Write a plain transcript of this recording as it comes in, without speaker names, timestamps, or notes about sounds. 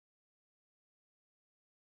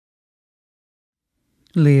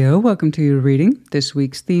Leo, welcome to your reading. This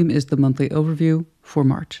week's theme is the monthly overview for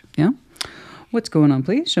March. Yeah? What's going on,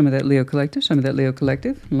 please? Show me that Leo collective. Show me that Leo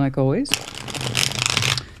collective. Like always,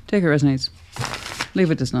 take it resonates.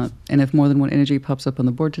 Leave it does not. And if more than one energy pops up on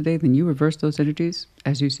the board today, then you reverse those energies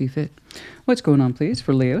as you see fit. What's going on, please,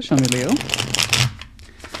 for Leo? Show me Leo.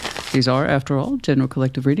 These are, after all, general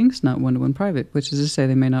collective readings, not one-to-one private, which is to say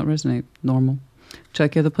they may not resonate. Normal.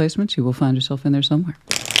 Check your other placements. You will find yourself in there somewhere.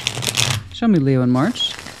 Show me Leo in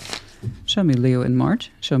March. Show me Leo in March.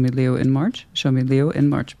 Show me Leo in March. Show me Leo in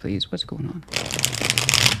March, please. What's going on?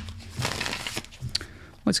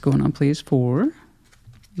 What's going on, please, for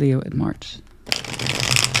Leo in March?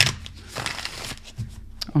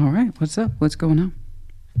 All right. What's up? What's going on?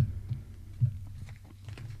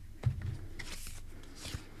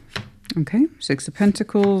 Okay. Six of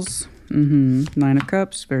Pentacles. Nine of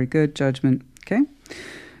Cups. Very good. Judgment. Okay.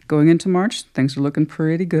 Going into March, things are looking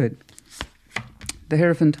pretty good. The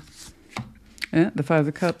Hierophant. Yeah, the Five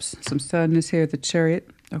of Cups. Some sadness here. The Chariot.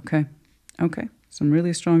 Okay. Okay. Some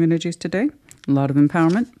really strong energies today. A lot of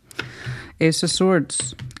empowerment. Ace of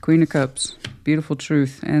Swords. Queen of Cups. Beautiful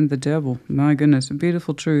truth. And the Devil. My goodness. A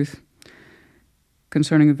beautiful truth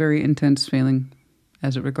concerning a very intense feeling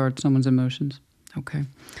as it regards someone's emotions. Okay.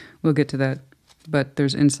 We'll get to that. But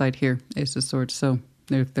there's insight here. Ace of Swords. So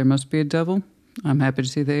there must be a devil. I'm happy to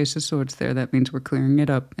see the Ace of Swords there. That means we're clearing it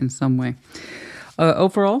up in some way.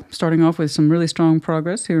 Overall, starting off with some really strong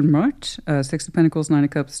progress here in March. Six of Pentacles, Nine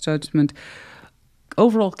of Cups, Judgment.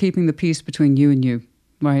 Overall, keeping the peace between you and you,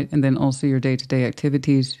 right? And then also your day-to-day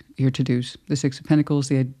activities, your to-dos. The Six of Pentacles,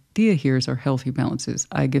 the idea here is our healthy balances.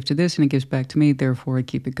 I give to this and it gives back to me, therefore I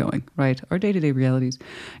keep it going, right? Our day-to-day realities.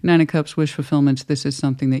 Nine of Cups, wish fulfillment. This is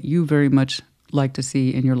something that you very much like to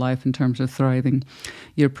see in your life in terms of thriving.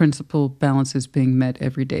 Your principal balance is being met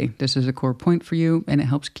every day. This is a core point for you, and it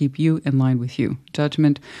helps keep you in line with you.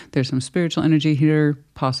 Judgment, there's some spiritual energy here,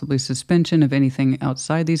 possibly suspension of anything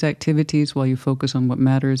outside these activities while you focus on what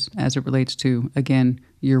matters as it relates to, again,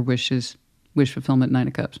 your wishes, wish fulfillment, Nine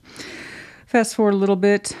of Cups. Fast forward a little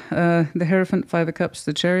bit, the Hierophant, Five of Cups,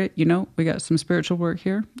 the Chariot, you know, we got some spiritual work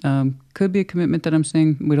here. Could be a commitment that I'm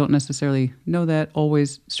seeing. We don't necessarily know that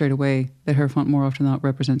always straight away. The Hierophant more often than not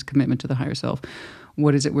represents commitment to the higher self.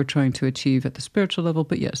 What is it we're trying to achieve at the spiritual level?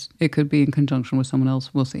 But yes, it could be in conjunction with someone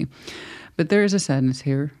else. We'll see. But there is a sadness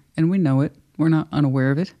here, and we know it. We're not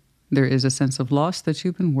unaware of it. There is a sense of loss that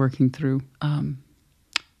you've been working through. And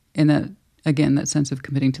that, again, that sense of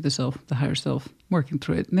committing to the self, the higher self, working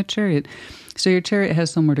through it. And the Chariot. So your Chariot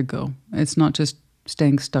has somewhere to go. It's not just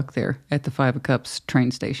staying stuck there at the Five of Cups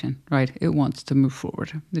train station, right? It wants to move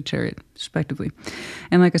forward, the Chariot, respectively.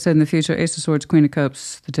 And like I said, in the future, Ace of Swords, Queen of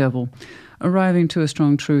Cups, the Devil. Arriving to a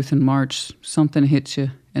strong truth in March. Something hits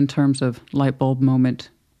you in terms of light bulb moment.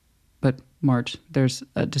 But March, there's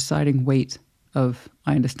a deciding weight of,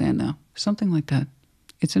 I understand now. Something like that.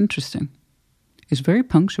 It's interesting. It's very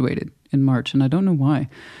punctuated in March, and I don't know why,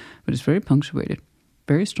 but it's very punctuated.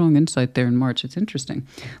 Very strong insight there in March. It's interesting.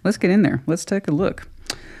 Let's get in there. Let's take a look.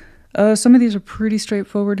 Some of these are pretty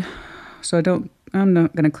straightforward, so I'm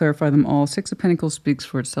not going to clarify them all. Six of Pentacles speaks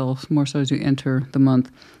for itself, more so as you enter the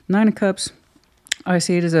month. Nine of Cups, I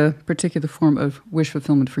see it as a particular form of wish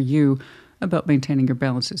fulfillment for you about maintaining your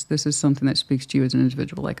balances. This is something that speaks to you as an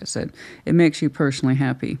individual, like I said. It makes you personally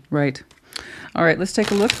happy, right? All right, let's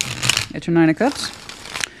take a look at your Nine of Cups.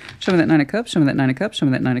 Show me that Nine of Cups. Show me that Nine of Cups. Show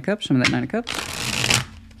me that Nine of Cups. Show me that Nine of Cups.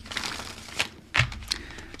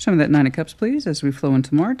 Show me that Nine of Cups, please, as we flow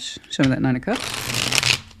into March. Show me that Nine of Cups.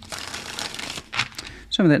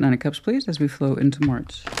 Show me that Nine of Cups, please, as we flow into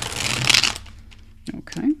March.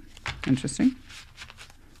 Okay, interesting.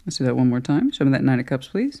 Let's do that one more time. Show me that Nine of Cups,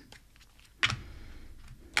 please.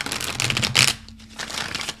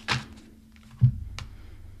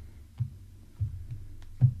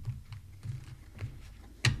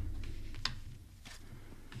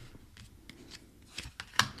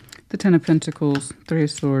 The Ten of Pentacles, Three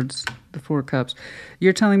of Swords, the Four of Cups.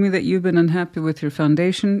 You're telling me that you've been unhappy with your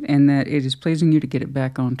foundation and that it is pleasing you to get it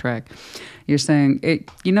back on track. You're saying,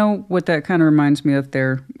 you know what that kind of reminds me of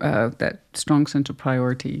there? That strong sense of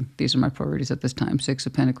priority. These are my priorities at this time. Six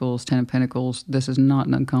of Pentacles, Ten of Pentacles. This is not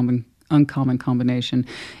an uncommon combination.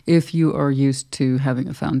 If you are used to having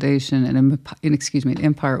a foundation and an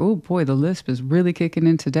empire. Oh boy, the lisp is really kicking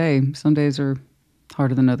in today. Some days are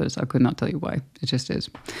harder than others. I could not tell you why. It just is.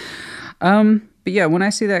 But yeah, when I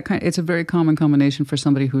see that it's a very common combination for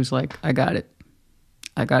somebody who's like, I got it.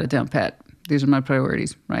 I got it down pat. These are my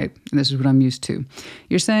priorities, right? And this is what I'm used to.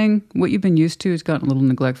 You're saying what you've been used to has gotten a little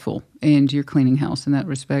neglectful, and you're cleaning house in that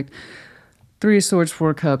respect. Three of Swords,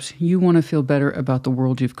 Four of Cups. You want to feel better about the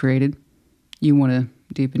world you've created. You want to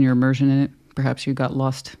deepen your immersion in it. Perhaps you got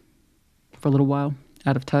lost for a little while,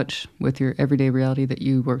 out of touch with your everyday reality that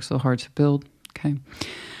you work so hard to build, okay?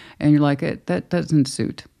 And you're like, that doesn't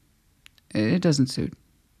suit. It doesn't suit.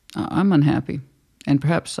 I'm unhappy. And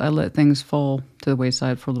perhaps I let things fall to the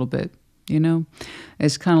wayside for a little bit, you know?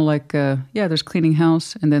 It's kind of like, yeah, there's cleaning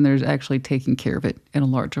house, and then there's actually taking care of it in a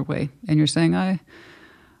larger way. And you're saying, I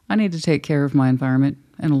need to take care of my environment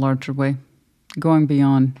in a larger way, going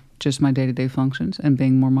beyond just my day-to-day functions and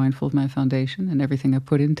being more mindful of my foundation and everything I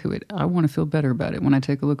put into it. I want to feel better about it. When I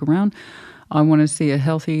take a look around, I want to see a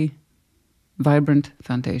healthy, vibrant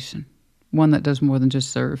foundation, one that does more than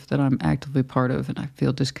just serve, that I'm actively part of and I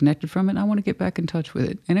feel disconnected from it. And I want to get back in touch with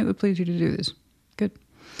it. And it would please you to do this. Good.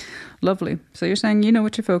 Lovely. So you're saying you know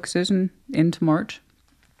what your focus is into March,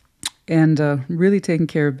 and really taking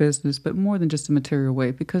care of business, but more than just a material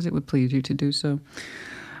way, because it would please you to do so.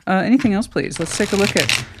 Anything else, please? Let's take a look at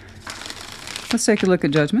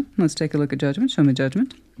judgment. Let's take a look at judgment. Show me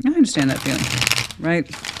judgment. I understand that feeling, right?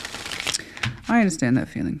 I understand that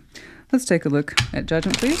feeling. Let's take a look at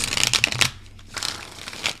judgment, please.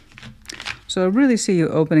 So I really see you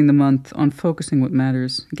opening the month on focusing what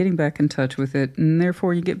matters, getting back in touch with it, and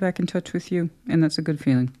therefore you get back in touch with you, and that's a good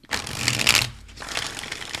feeling.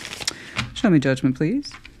 Show me judgment,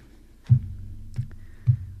 please.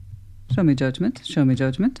 Show me judgment. Show me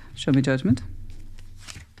judgment. Show me judgment.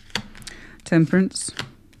 Temperance,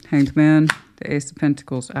 Hanged Man, the Ace of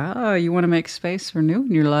Pentacles. Ah, you want to make space for new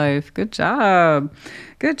in your life. Good job.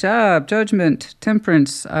 Good job. Judgment,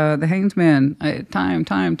 Temperance, the Hanged Man.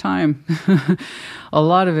 Time. A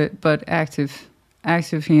lot of it, but active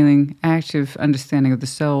healing, active understanding of the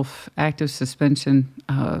self, active suspension,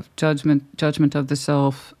 judgment of the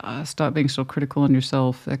self, stop being so critical on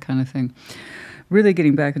yourself, that kind of thing. Really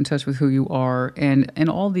getting back in touch with who you are. And in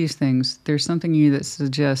all these things, there's something in you that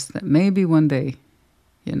suggests that maybe one day,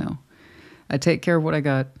 you know, I take care of what I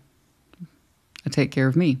got. I take care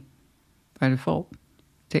of me by default.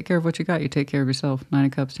 Take care of what you got. You take care of yourself. 9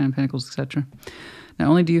 of Cups, 10 of Pentacles, etc. Not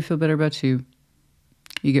only do you feel better about you,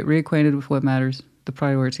 you get reacquainted with what matters, the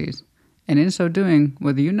priorities. And in so doing,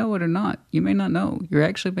 whether you know it or not, you may not know, you're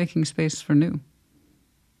actually making space for new.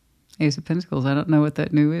 Ace of Pentacles, I don't know what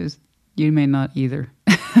that new is. You may not either.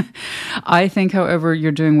 I think, however,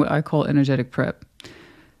 you're doing what I call energetic prep.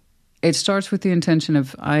 It starts with the intention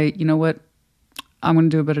of, you know what? I'm going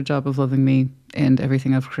to do a better job of loving me and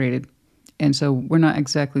everything I've created. And so we're not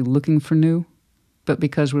exactly looking for new, but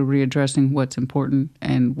because we're readdressing what's important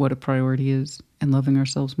and what a priority is and loving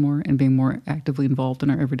ourselves more and being more actively involved in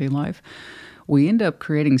our everyday life, we end up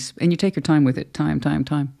creating, and you take your time with it, time.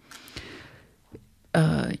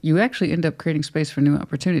 You actually end up creating space for new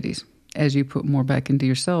opportunities. As you put more back into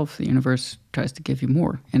yourself, the universe tries to give you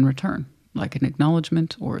more in return, like an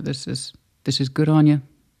acknowledgement, or this is good on you.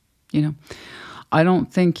 You know, I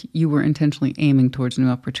don't think you were intentionally aiming towards new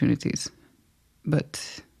opportunities,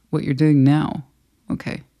 but what you're doing now,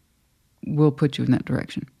 okay, will put you in that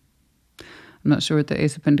direction. I'm not sure what the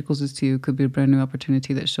Ace of Pentacles is to you. It could be a brand new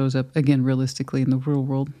opportunity that shows up, again, realistically in the real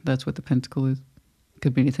world. That's what the Pentacle is. It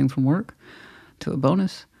could be anything from work to a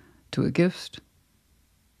bonus to a gift,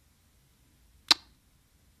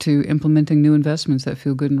 to implementing new investments that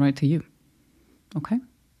feel good and right to you. Okay?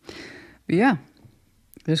 But yeah,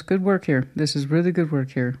 there's good work here. This is really good work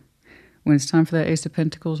here. When it's time for that Ace of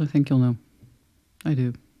Pentacles, I think you'll know. I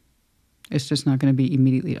do. It's just not going to be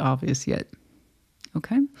immediately obvious yet.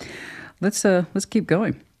 Okay? Let's keep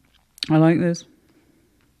going. I like this.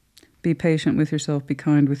 Be patient with yourself. Be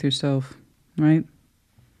kind with yourself. Right?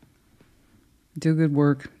 Do good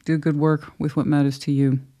work. Do good work with what matters to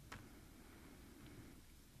you.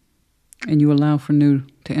 And you allow for new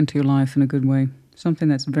to enter your life in a good way. Something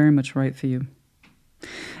that's very much right for you.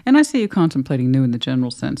 And I see you contemplating new in the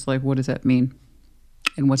general sense. Like, what does that mean?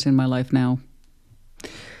 And what's in my life now?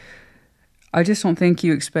 I just don't think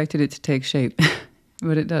you expected it to take shape.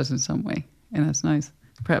 But it does in some way. And that's nice.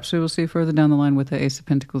 Perhaps we will see further down the line what the Ace of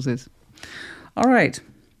Pentacles is. All right.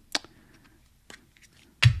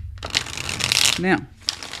 Now,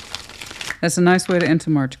 that's a nice way to enter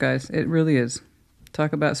March, guys. It really is.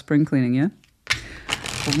 Talk about spring cleaning, yeah?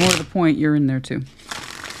 But more to the point, you're in there too.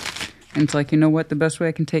 And it's like, you know what? The best way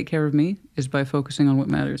I can take care of me is by focusing on what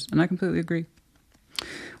matters. And I completely agree.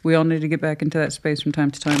 We all need to get back into that space from time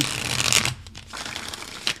to time.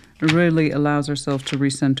 It really allows ourselves to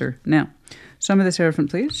recenter. Now, show me this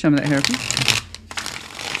Hierophant, please. Show me that Hierophant.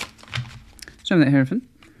 Show me that Hierophant.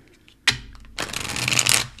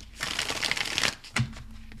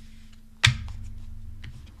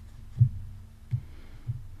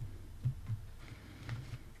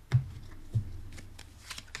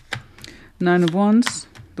 Nine of Wands,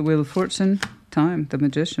 the Wheel of Fortune, time, the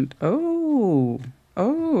Magician. Oh,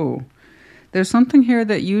 there's something here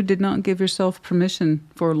that you did not give yourself permission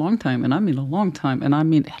for a long time, and I mean a long time, and I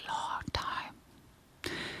mean a long time.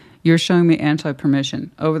 You're showing me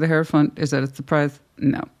anti-permission. Over the Hierophant, is that a surprise?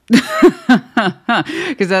 No.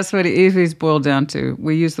 Because that's what it is boiled down to.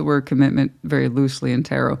 We use the word commitment very loosely in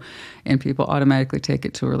tarot, and people automatically take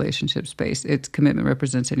it to a relationship space. It's commitment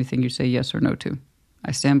represents anything you say yes or no to.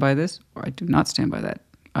 I stand by this, or I do not stand by that.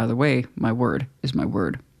 Either way, my word is my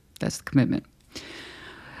word. That's the commitment.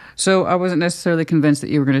 So I wasn't necessarily convinced that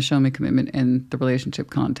you were going to show me commitment in the relationship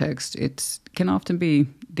context. It can often be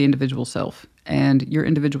the individual self. And your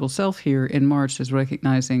individual self here in March is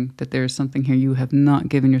recognizing that there is something here you have not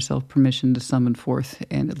given yourself permission to summon forth.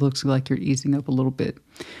 And it looks like you're easing up a little bit.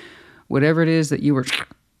 Whatever it is that you were...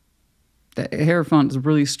 That Hierophant is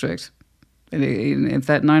really strict. And if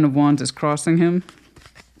that Nine of Wands is crossing him...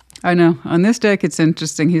 I know. On this deck, it's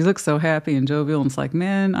interesting. He looks so happy and jovial. And it's like,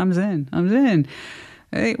 man, I'm zen.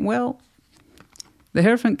 Hey, well, the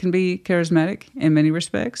Hierophant can be charismatic in many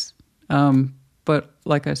respects. But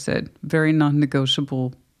like I said, very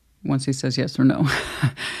non-negotiable once he says yes or no.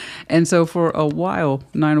 And so for a while,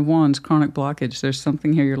 Nine of Wands, chronic blockage, there's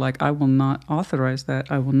something here you're like, I will not authorize that.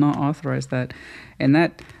 I will not authorize that. And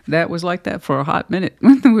that was like that for a hot minute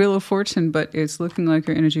with the Wheel of Fortune, but it's looking like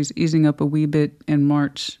your energy is easing up a wee bit in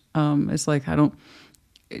March. It's like,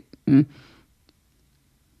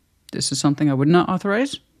 this is something I would not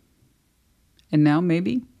authorize. And now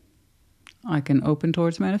maybe I can open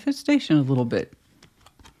towards manifestation a little bit.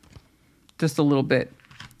 Just a little bit.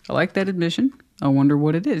 I like that admission. I wonder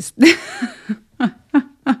what it is.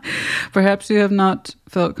 Perhaps you have not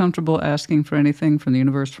felt comfortable asking for anything from the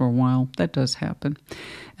universe for a while. That does happen.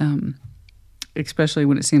 Especially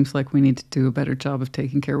when it seems like we need to do a better job of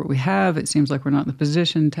taking care of what we have. It seems like we're not in the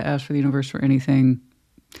position to ask for the universe for anything.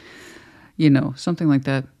 You know, something like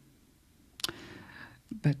that.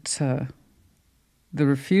 But the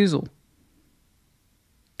refusal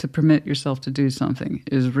to permit yourself to do something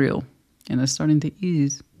is real. And it's starting to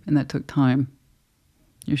ease. And that took time.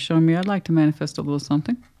 You're showing me I'd like to manifest a little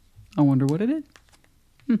something. I wonder what it is.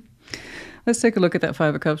 Let's take a look at that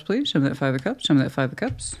Five of Cups, please. Show me that Five of Cups. Show me that Five of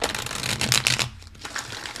Cups.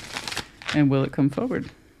 And will it come forward?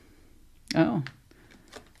 Oh.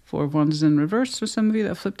 Four of Wands is in reverse for some of you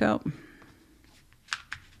that flipped out.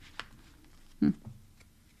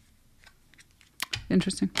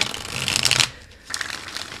 Interesting.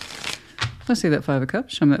 Let's see that Five of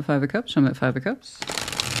Cups. Show me that Five of Cups. Show me that Five of Cups.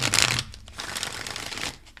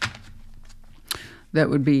 That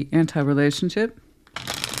would be anti-relationship.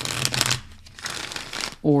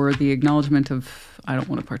 Or the acknowledgement of, I don't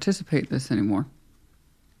want to participate in this anymore.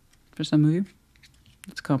 For some of you,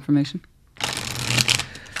 it's confirmation.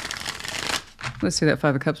 Let's see that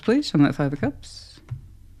Five of Cups, please. Show me that Five of Cups.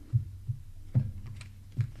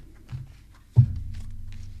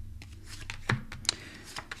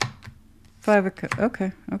 Five of Cups.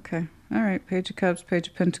 Okay. All right. Page of Cups, Page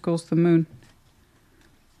of Pentacles, the Moon.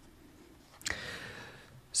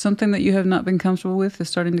 Something that you have not been comfortable with is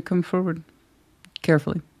starting to come forward.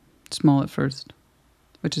 Carefully. Small at first.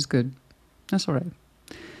 Which is good. That's all right.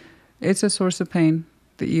 It's a source of pain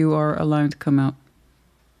that you are allowing to come out.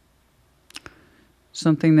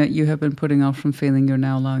 Something that you have been putting off from feeling, you're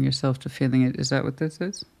now allowing yourself to feeling it. Is that what this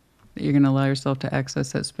is? That you're going to allow yourself to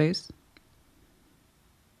access that space?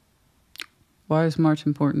 Why is March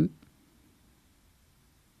important?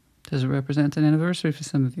 Does it represent an anniversary for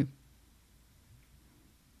some of you?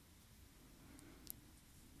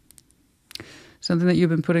 Something that you've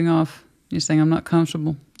been putting off. You're saying, I'm not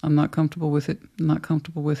comfortable. I'm not comfortable with it. I'm not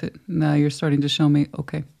comfortable with it. Now you're starting to show me,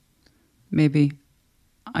 okay, maybe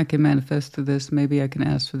I can manifest through this. Maybe I can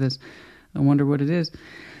ask for this. I wonder what it is.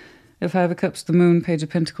 The Five of Cups, the Moon, Page of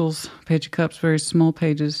Pentacles, Page of Cups, very small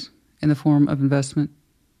pages in the form of investment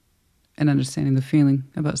and understanding the feeling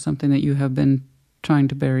about something that you have been trying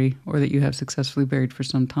to bury or that you have successfully buried for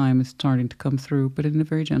some time. Is starting to come through, but in a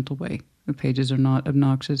very gentle way. The pages are not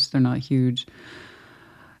obnoxious. They're not huge.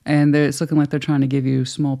 And it's looking like they're trying to give you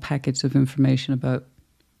small packets of information about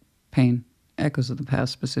pain. Echoes of the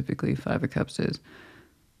past specifically, Five of Cups is.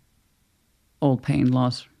 Old pain,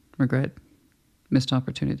 loss, regret, missed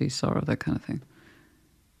opportunities, sorrow, that kind of thing.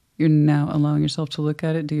 You're now allowing yourself to look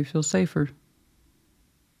at it. Do you feel safer?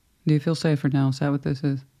 Do you feel safer now? Is that what this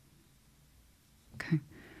is? Okay.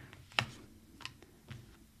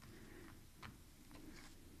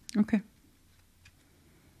 Okay.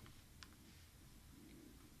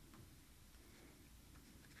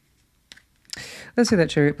 Let's see that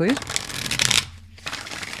Chariot, please.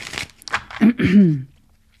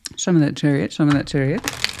 Show me that Chariot. Show me that Chariot.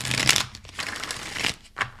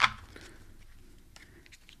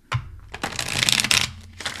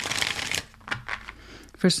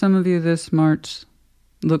 For some of you, this March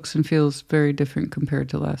looks and feels very different compared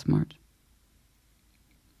to last March.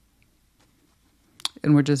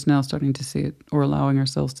 And we're just now starting to see it, or allowing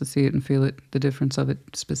ourselves to see it and feel it, the difference of it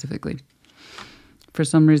specifically. For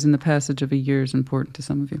some reason, the passage of a year is important to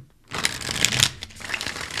some of you.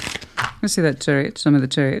 Let's see that Chariot. Show me the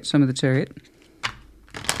Chariot. Show me the Chariot.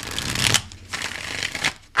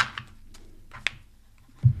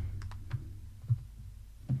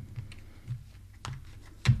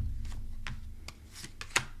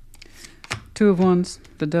 Two of Wands,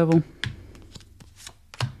 the Devil.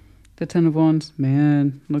 The Ten of Wands.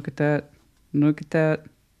 Man, look at that. Look at that.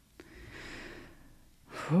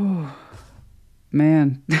 Oh,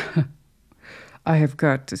 man. I have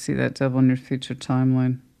got to see that Devil in your future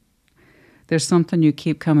timeline. There's something you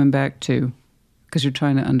keep coming back to because you're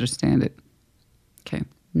trying to understand it. Okay.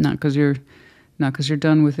 Not because you're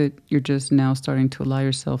done with it. You're just now starting to allow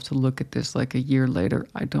yourself to look at this like a year later.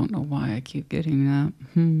 I don't know why I keep getting that.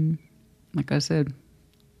 Like I said,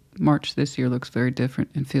 March this year looks very different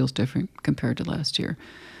and feels different compared to last year.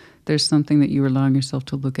 There's something that you're allowing yourself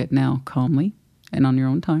to look at now calmly and on your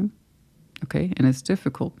own time. Okay? And it's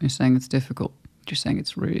difficult. You're saying it's difficult. You're saying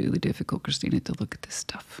it's really difficult, Christina, to look at this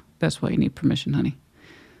stuff. That's why you need permission, honey.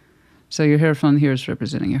 So your Hierophant here is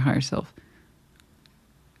representing your higher self.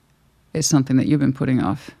 It's something that you've been putting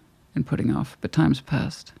off and putting off, but time's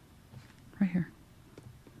passed. Right here.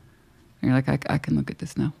 And you're like, I can look at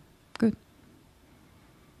this now. Good.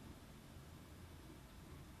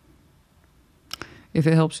 If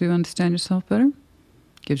it helps you understand yourself better,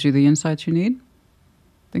 gives you the insights you need,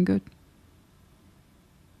 then good.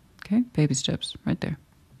 Okay, baby steps right there.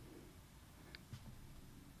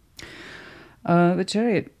 The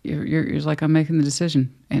Chariot, you're like, I'm making the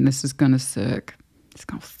decision, and this is gonna suck. It's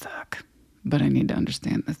gonna suck, but I need to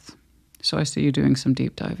understand this. So I see you doing some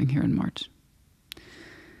deep diving here in March.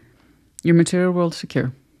 Your material world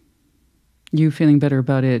secure. You feeling better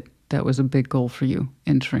about it, that was a big goal for you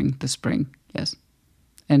entering the spring, yes.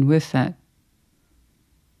 And with that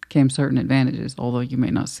came certain advantages, although you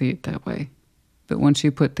may not see it that way. But once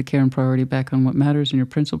you put the care and priority back on what matters in your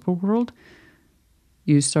principal world,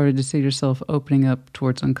 you started to see yourself opening up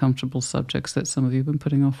towards uncomfortable subjects that some of you have been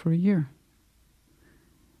putting off for a year.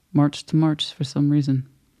 March to March for some reason.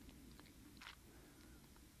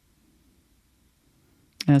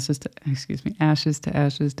 Ashes to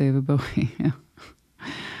Ashes, David Bowie. Yeah.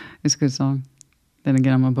 It's a good song. Then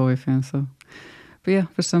again, I'm a Bowie fan, so. But yeah,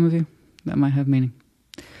 for some of you, that might have meaning.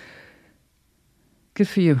 Good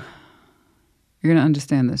for you. You're going to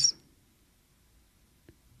understand this.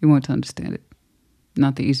 You want to understand it.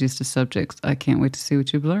 Not the easiest of subjects. I can't wait to see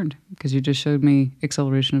what you've learned, because you just showed me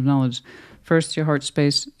acceleration of knowledge. First, your heart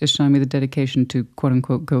space is showing me the dedication to,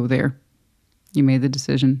 quote-unquote, go there. You made the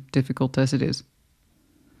decision, difficult as it is.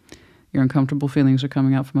 Your uncomfortable feelings are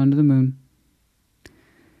coming out from under the moon.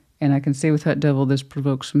 And I can see with that Devil, this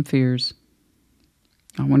provokes some fears.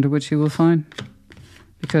 I wonder what you will find.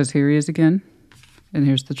 Because here he is again, and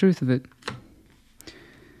here's the truth of it.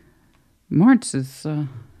 March is going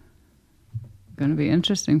to be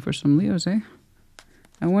interesting for some Leos, eh?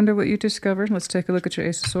 I wonder what you discovered. Let's take a look at your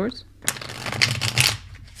Ace of Swords.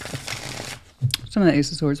 Some of the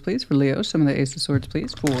Ace of Swords, please, for Leo. Some of the Ace of Swords,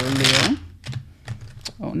 please, for Leo.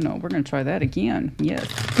 Oh, no, we're going to try that again. Yes.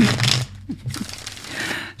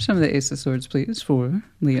 Some of the Ace of Swords, please, for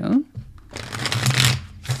Leo.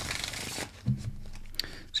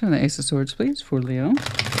 Some of the Ace of Swords, please, for Leo.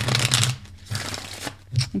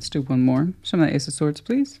 Let's do one more. Some of the Ace of Swords,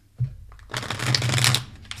 please.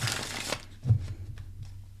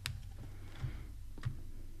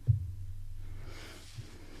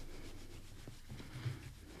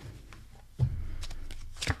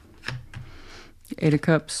 Eight of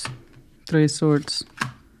Cups, Three of Swords,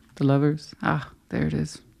 the Lovers. Ah, there it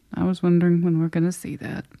is. I was wondering when we're going to see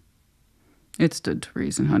that. It stood to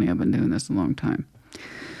reason, honey. I've been doing this a long time.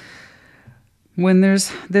 When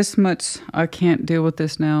there's this much, I can't deal with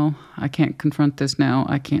this now. I can't confront this now.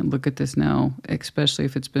 I can't look at this now, especially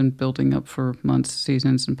if it's been building up for months,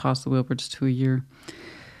 seasons, and possibly upwards to a year.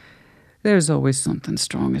 There's always something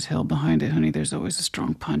strong as hell behind it, honey. There's always a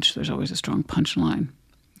strong punch. There's always a strong punchline.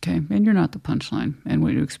 Okay, and you're not the punchline, and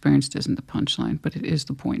what you experienced isn't the punchline, but it is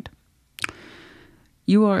the point.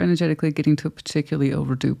 You are energetically getting to a particularly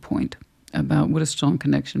overdue point, about what a strong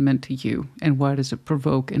connection meant to you and why does it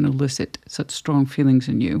provoke and elicit such strong feelings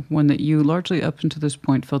in you. One that you largely up until this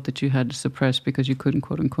point felt that you had to suppress because you couldn't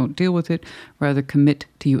quote unquote deal with it, rather commit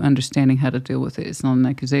to you understanding how to deal with it. It's not an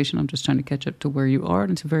accusation. I'm just trying to catch up to where you are.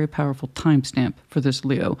 And it's a very powerful timestamp for this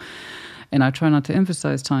Leo. And I try not to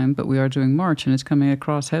emphasize time, but we are doing March and it's coming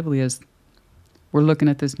across heavily as we're looking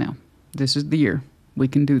at this now. This is the year. We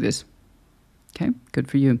can do this. Okay, good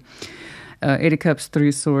for you. Eight of Cups, Three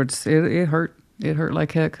of Swords. It hurt. It hurt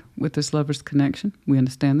like heck with this Lover's connection. We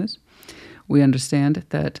understand this. We understand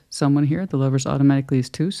that someone here, the Lovers automatically is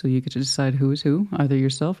two, so you get to decide who is who. Either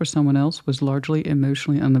yourself or someone else was largely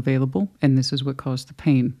emotionally unavailable, and this is what caused the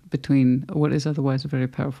pain between what is otherwise a very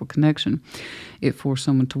powerful connection. It forced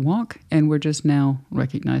someone to walk, and we're just now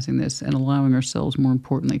recognizing this and allowing ourselves, more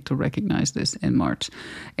importantly, to recognize this in March.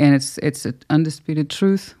 And it's an undisputed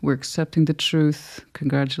truth. We're accepting the truth.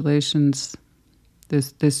 Congratulations.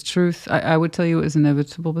 This truth, I would tell you is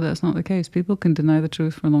inevitable, but that's not the case. People can deny the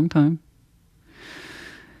truth for a long time.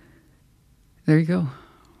 There you go.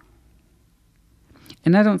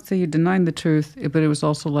 And I don't say you denying the truth, but it was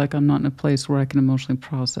also like I'm not in a place where I can emotionally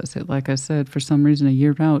process it. Like I said, for some reason, a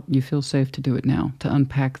year out, you feel safe to do it now, to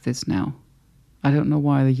unpack this now. I don't know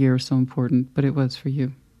why the year is so important, but it was for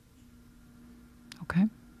you. Okay?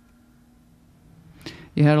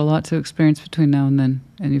 You had a lot to experience between now and then,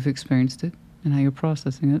 and you've experienced it, and how you're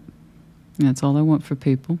processing it. And that's all I want for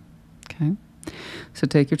people. Okay? So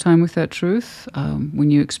take your time with that truth.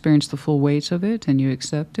 When you experience the full weight of it and you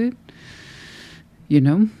accept it, you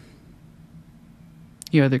know,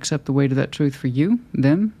 you either accept the weight of that truth for you,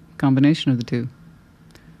 them, combination of the two.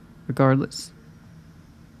 Regardless,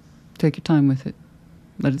 take your time with it.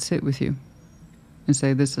 Let it sit with you and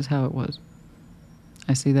say, this is how it was.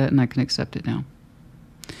 I see that and I can accept it now.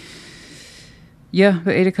 Yeah,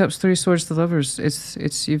 the Eight of Cups, Three of Swords, the Lovers.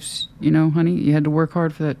 You've, you know, honey, you had to work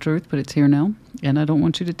hard for that truth, but it's here now. And I don't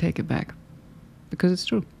want you to take it back because it's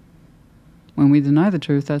true. When we deny the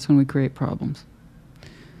truth, that's when we create problems.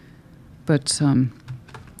 But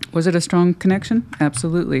was it a strong connection?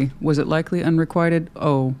 Absolutely. Was it likely unrequited?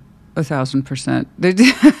 Oh, 1,000%.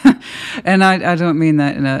 And I don't mean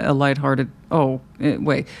that in a lighthearted,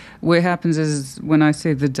 wait. What happens is when I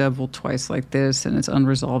say the devil twice like this and it's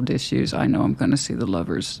unresolved issues, I know I'm going to see the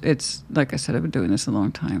Lovers. It's, like I said, I've been doing this a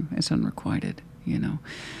long time. It's unrequited, you know.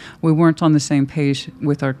 We weren't on the same page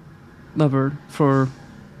with our lover for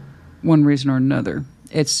one reason or another.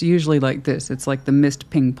 It's usually like this. It's like the missed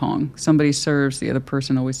ping pong. Somebody serves, the other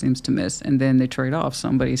person always seems to miss, and then they trade off.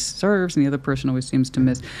 Somebody serves, and the other person always seems to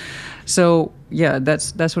miss. So, yeah,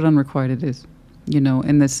 that's what unrequited is, you know,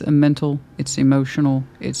 and it's mental, it's emotional,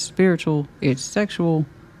 it's spiritual, it's sexual.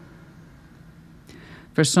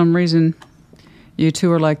 For some reason, you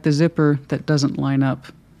two are like the zipper that doesn't line up.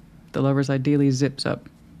 The Lovers ideally zips up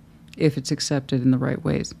if it's accepted in the right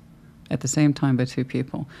ways at the same time by two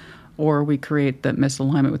people. Or we create that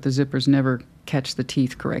misalignment with the zippers never catch the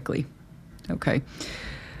teeth correctly. Okay.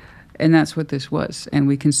 And that's what this was. And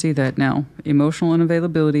we can see that now. Emotional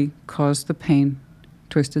unavailability caused the pain,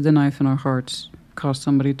 twisted the knife in our hearts, caused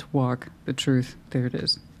somebody to walk the truth. There it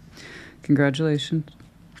is. Congratulations.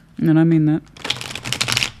 And I mean that.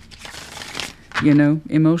 You know,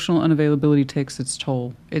 emotional unavailability takes its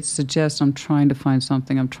toll. It suggests I'm trying to find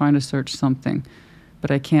something. I'm trying to search something. But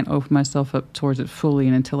I can't open myself up towards it fully.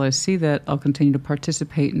 And until I see that, I'll continue to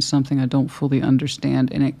participate in something I don't fully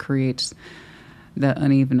understand. And it creates that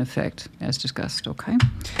uneven effect, as discussed, okay?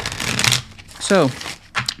 So,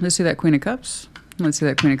 let's see that Queen of Cups. Let's see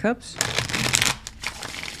that Queen of Cups.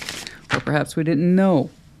 Or perhaps we didn't know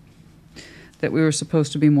that we were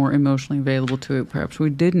supposed to be more emotionally available to it. Perhaps we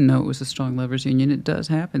didn't know it was a strong Lovers union. It does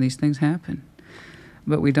happen. These things happen.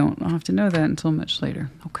 But we don't have to know that until much later,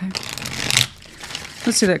 okay?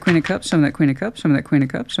 Let's see that Queen of Cups, some of that Queen of Cups, some of that Queen of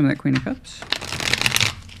Cups, some of that Queen of Cups.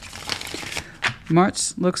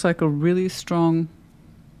 March looks like a really strong,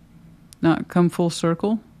 not come full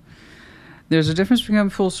circle. There's a difference between come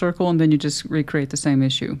full circle and then you just recreate the same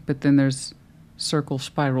issue. But then there's circle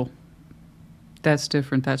spiral. That's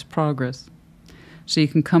different. That's progress. So you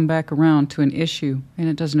can come back around to an issue and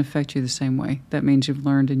it doesn't affect you the same way. That means you've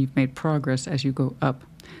learned and you've made progress as you go up.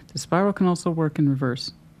 The spiral can also work in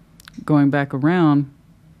reverse. Going back around,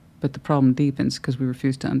 but the problem deepens because we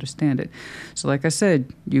refuse to understand it. So like I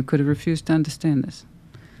said, you could have refused to understand this.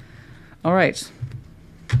 All right.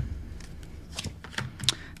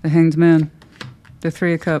 The Hanged Man. The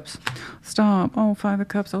Three of Cups. Stop. Oh, Five of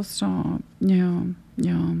Cups. Oh, stop. Yeah.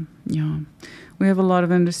 We have a lot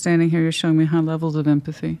of understanding here. You're showing me high levels of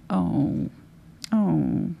empathy. Oh.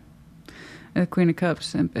 The Queen of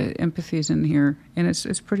Cups, empathy's in here, and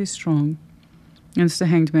it's pretty strong. And it's the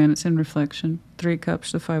Hanged Man, it's in reflection. 3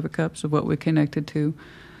 Cups, the 5 of Cups, of what we're connected to.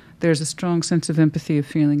 There's a strong sense of empathy, of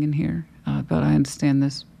feeling in here, but I understand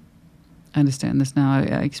this. I understand this now. I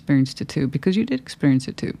experienced it too, because you did experience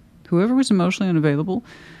it too. Whoever was emotionally unavailable,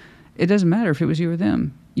 it doesn't matter if it was you or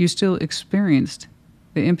them. You still experienced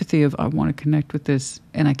the empathy of, I want to connect with this,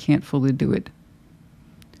 and I can't fully do it.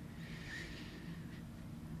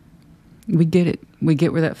 We get it. We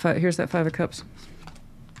get where that here's that 5 of Cups.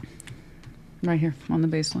 Right here on the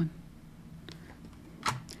baseline.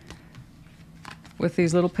 With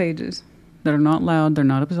these little pages that are not loud, they're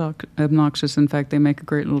not obnoxious. In fact, they make a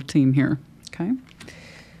great little team here. Okay?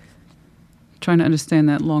 Trying to understand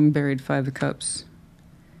that long buried 5 of Cups.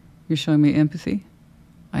 You're showing me empathy.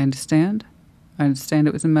 I understand. I understand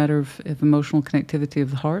it was a matter of emotional connectivity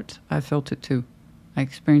of the heart. I felt it too. I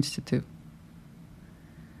experienced it too.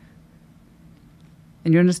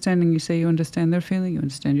 And your understanding, you say you understand their feeling, you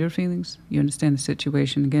understand your feelings, you understand the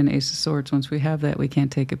situation. Again, Ace of Swords, once we have that, we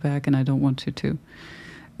can't take it back, and I don't want to.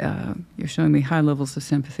 You're showing me high levels of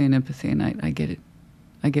sympathy and empathy, and I get it.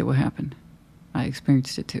 I get what happened. I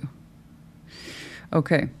experienced it too.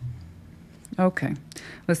 Okay. Okay.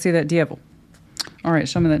 Let's see that Devil. All right,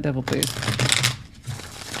 show me that Devil, please.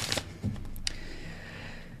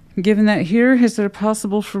 Given that here, is there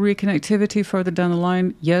possible for reconnectivity further down the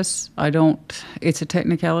line? Yes, I don't. It's a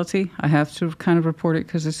technicality. I have to kind of report it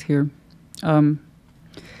because it's here.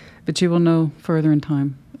 But you will know further in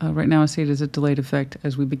time. Right now I see it as a delayed effect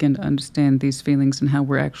as we begin to understand these feelings and how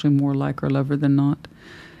we're actually more like our lover than not,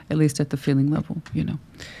 at least at the feeling level, you know.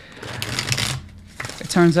 It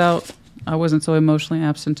turns out I wasn't so emotionally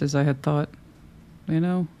absent as I had thought, you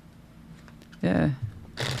know. Yeah.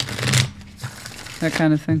 That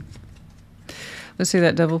kind of thing. Let's see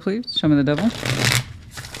that Devil, please. Show me the Devil.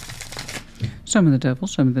 Show me the Devil.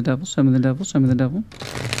 Show me the Devil. Show me the Devil. Show me the Devil.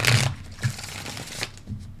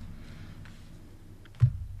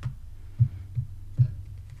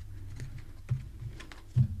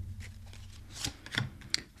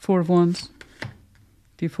 Four of Wands.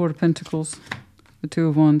 The 4 of Pentacles. The 2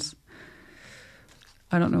 of Wands.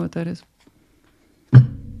 I don't know what that is.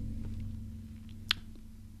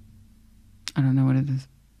 I don't know what it is.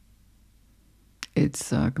 It's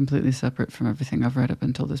completely separate from everything I've read up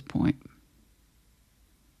until this point.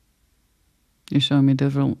 You're showing me a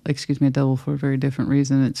devil for a very different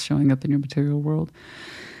reason. It's showing up in your material world.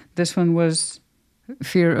 This one was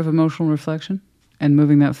fear of emotional reflection and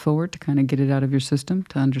moving that forward to kind of get it out of your system,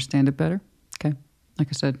 to understand it better. Okay. Like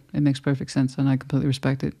I said, it makes perfect sense, and I completely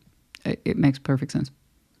respect it. It makes perfect sense.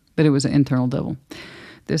 But it was an internal devil.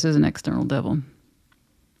 This is an external devil.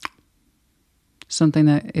 Something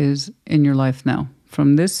that is in your life now.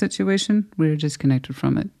 From this situation, we're disconnected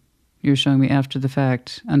from it. You're showing me after the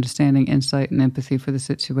fact, understanding, insight, and empathy for the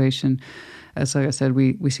situation. As like I said,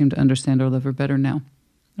 we seem to understand our lover better now.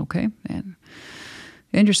 Okay? And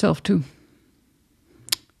yourself, too.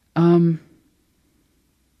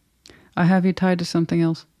 I have you tied to something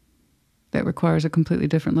else that requires a completely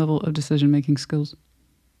different level of decision-making skills.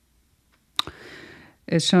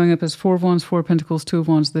 It's showing up as 4 of Wands, 4 of Pentacles, 2 of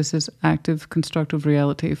Wands. This is active, constructive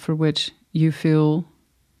reality for which you feel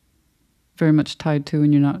very much tied to,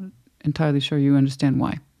 and you're not entirely sure you understand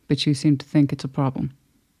why, but you seem to think it's a problem.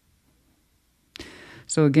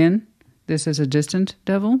 So again, this is a distant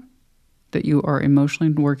devil that you are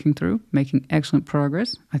emotionally working through, making excellent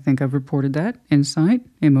progress. I think I've reported that. Insight,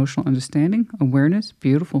 emotional understanding, awareness,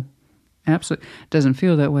 beautiful. Absolutely. It doesn't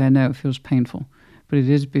feel that way. I know it feels painful. But it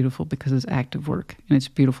is beautiful because it's active work, and it's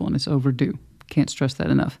beautiful, and it's overdue. Can't stress that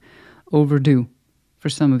enough. Overdue for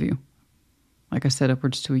some of you. Like I said,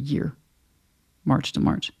 upwards to a year. March to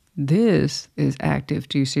March. This is active.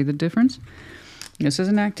 Do you see the difference? This is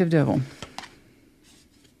an active devil.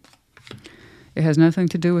 It has nothing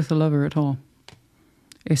to do with the lover at all.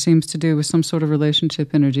 It seems to do with some sort of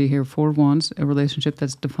relationship energy here. 4 of Wands, a relationship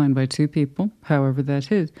that's defined by 2 people, however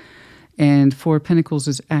that is. And 4 of Pentacles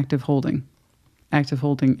is active holding. Active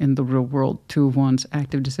holding in the real world. 2 of Wands,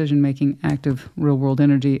 active decision-making, active real-world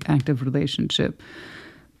energy, active relationship.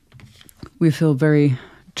 We feel very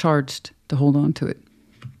charged to hold on to it.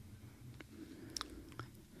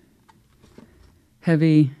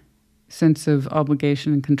 Heavy sense of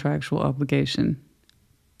obligation and contractual obligation.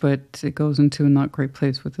 But it goes into a not great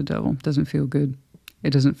place with the devil. It doesn't feel good. It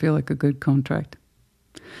doesn't feel like a good contract.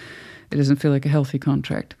 It doesn't feel like a healthy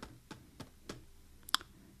contract.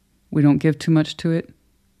 We don't give too much to it,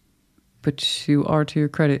 but you are, to your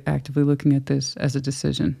credit, actively looking at this as a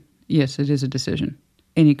decision. Yes, it is a decision.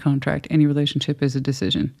 Any contract, any relationship is a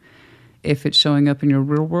decision. If it's showing up in your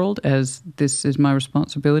real world as this is my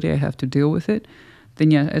responsibility, I have to deal with it,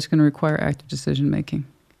 then yeah, it's going to require active decision making.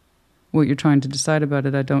 What you're trying to decide about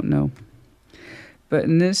it, I don't know. But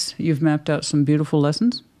in this, you've mapped out some beautiful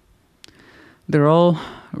lessons. They're all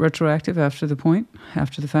retroactive after the point,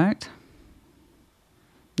 after the fact.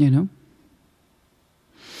 You know?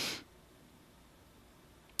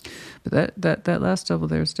 But that last double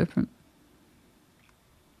there is different.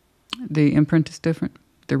 The imprint is different.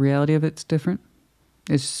 The reality of it's different.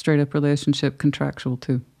 It's straight up relationship, contractual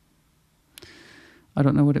too. I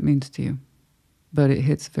don't know what it means to you, but it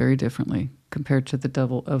hits very differently compared to the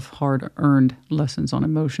devil of hard-earned lessons on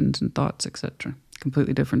emotions and thoughts, etc.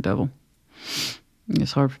 Completely different devil.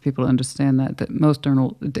 It's hard for people to understand that most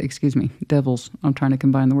devils, I'm trying to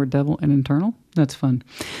combine the word devil and internal. That's fun.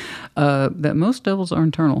 That most devils are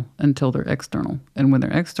internal until they're external. And when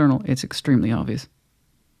they're external, it's extremely obvious.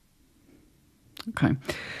 Okay.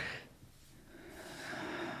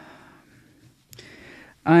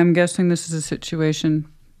 I'm guessing this is a situation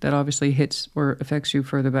that obviously hits or affects you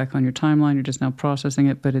further back on your timeline. You're just now processing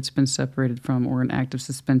it, but it's been separated from or in active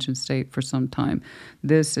suspension state for some time.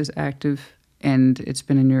 This is active, and it's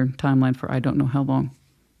been in your timeline for I don't know how long.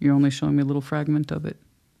 You're only showing me a little fragment of it,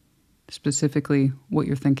 specifically what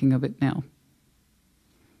you're thinking of it now.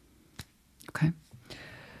 Okay.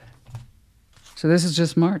 So this is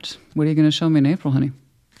just March. What are you going to show me in April, honey?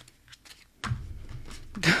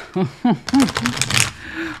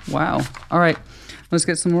 Wow. All right. Let's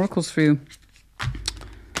get some oracles for you.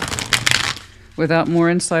 Without more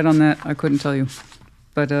insight on that, I couldn't tell you.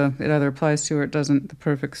 But it either applies to or it doesn't. The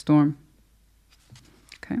perfect storm.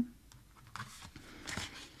 Okay.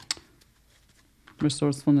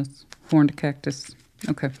 Resourcefulness. Horned cactus.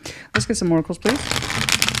 Okay. Let's get some oracles, please.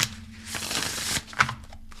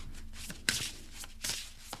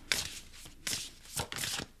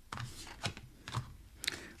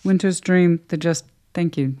 Winter's Dream,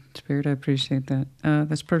 thank you, Spirit, I appreciate that.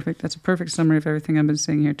 That's perfect. That's a perfect summary of everything I've been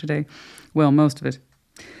seeing here today. Well, most of it.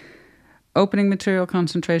 Opening material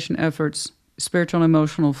concentration efforts, spiritual and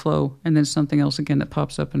emotional flow, and then something else again that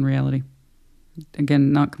pops up in reality.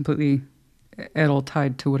 Again, not completely at all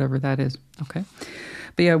tied to whatever that is. Okay.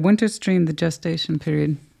 But yeah, Winter's Dream, the gestation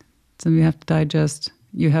period. So you have to digest.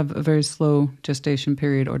 You have a very slow gestation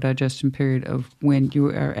period or digestion period of when you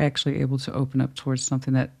are actually able to open up towards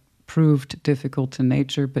something that proved difficult in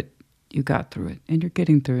nature, but you got through it and you're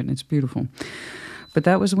getting through it and it's beautiful. But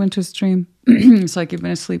that was Winter's Dream. It's like you've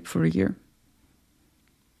been asleep for a year.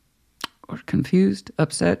 Or confused,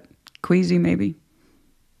 upset, queasy maybe.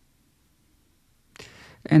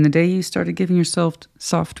 And the day you started giving yourself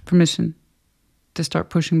soft permission to start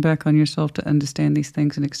pushing back on yourself to understand these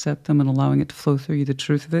things and accept them and allowing it to flow through you, the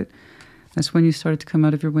truth of it, that's when you started to come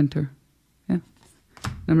out of your winter. Yeah.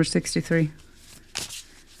 Number 63.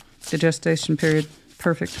 The gestation period.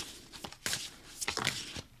 Perfect.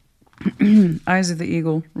 Eyes of the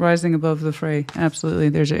eagle, rising above the fray. Absolutely.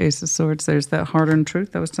 There's your Ace of Swords. There's that hard-earned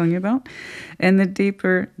truth I was telling you about. And the deep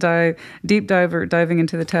diver, diving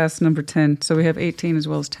into the task, number 10. So we have 18 as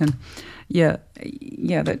well as 10. Yeah,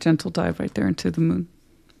 that gentle dive right there into the moon.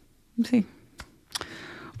 See?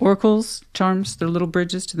 Oracles, charms, they're little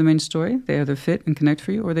bridges to the main story. They either fit and connect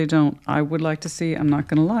for you or they don't. I would like to see, I'm not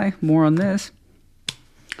going to lie, more on this.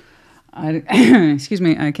 Excuse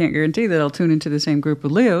me, I can't guarantee that I'll tune into the same group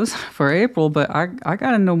of Leos for April, but I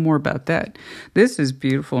got to know more about that. This is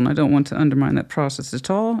beautiful, and I don't want to undermine that process at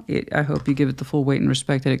all. I hope you give it the full weight and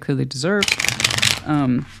respect that it clearly deserves.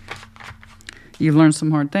 You've learned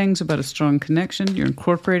some hard things about a strong connection. You're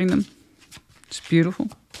incorporating them. It's beautiful.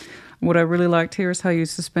 What I really liked here is how you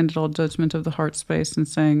suspended all judgment of the heart space and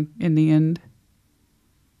saying, in the end,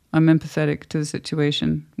 I'm empathetic to the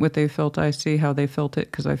situation. What they felt, I see how they felt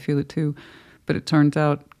it because I feel it too. But it turns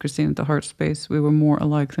out, Christina, at the heart space, we were more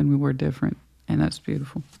alike than we were different. And that's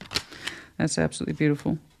beautiful. That's absolutely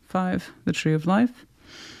beautiful. 5, the tree of life.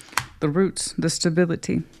 The roots, the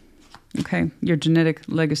stability. Okay, your genetic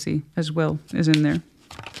legacy as well is in there.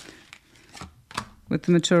 With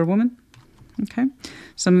the mature woman. Okay.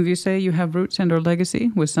 Some of you say you have roots and or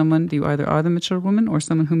legacy with someone. You either are the mature woman or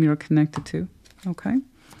someone whom you're connected to. Okay.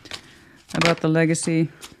 About the legacy,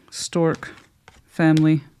 stork,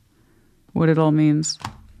 family, what it all means.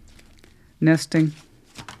 Nesting.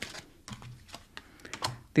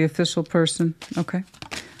 The official person. Okay.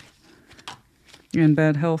 You're in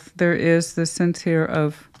bad health. There is this sense here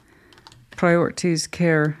of priorities,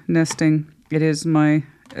 care, nesting. It is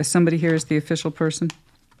somebody here is the official person.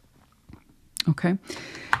 Okay.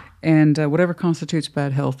 And whatever constitutes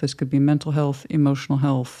bad health, this could be mental health, emotional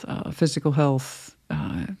health, physical health,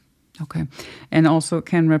 Okay. And also it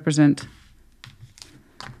can represent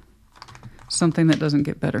something that doesn't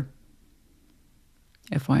get better.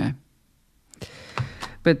 FYI.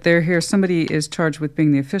 But they're here. Somebody is charged with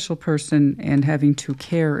being the official person and having to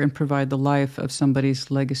care and provide the life of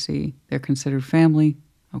somebody's legacy. They're considered family.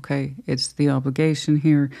 Okay. It's the obligation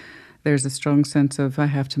here. There's a strong sense of, I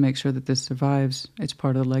have to make sure that this survives. It's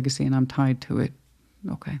part of the legacy and I'm tied to it.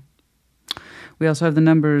 Okay. We also have the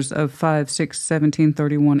numbers of 5, 6, 17,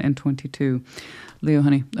 31, and 22. Leo,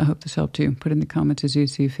 honey, I hope this helped you. Put in the comments as you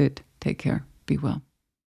see fit. Take care. Be well.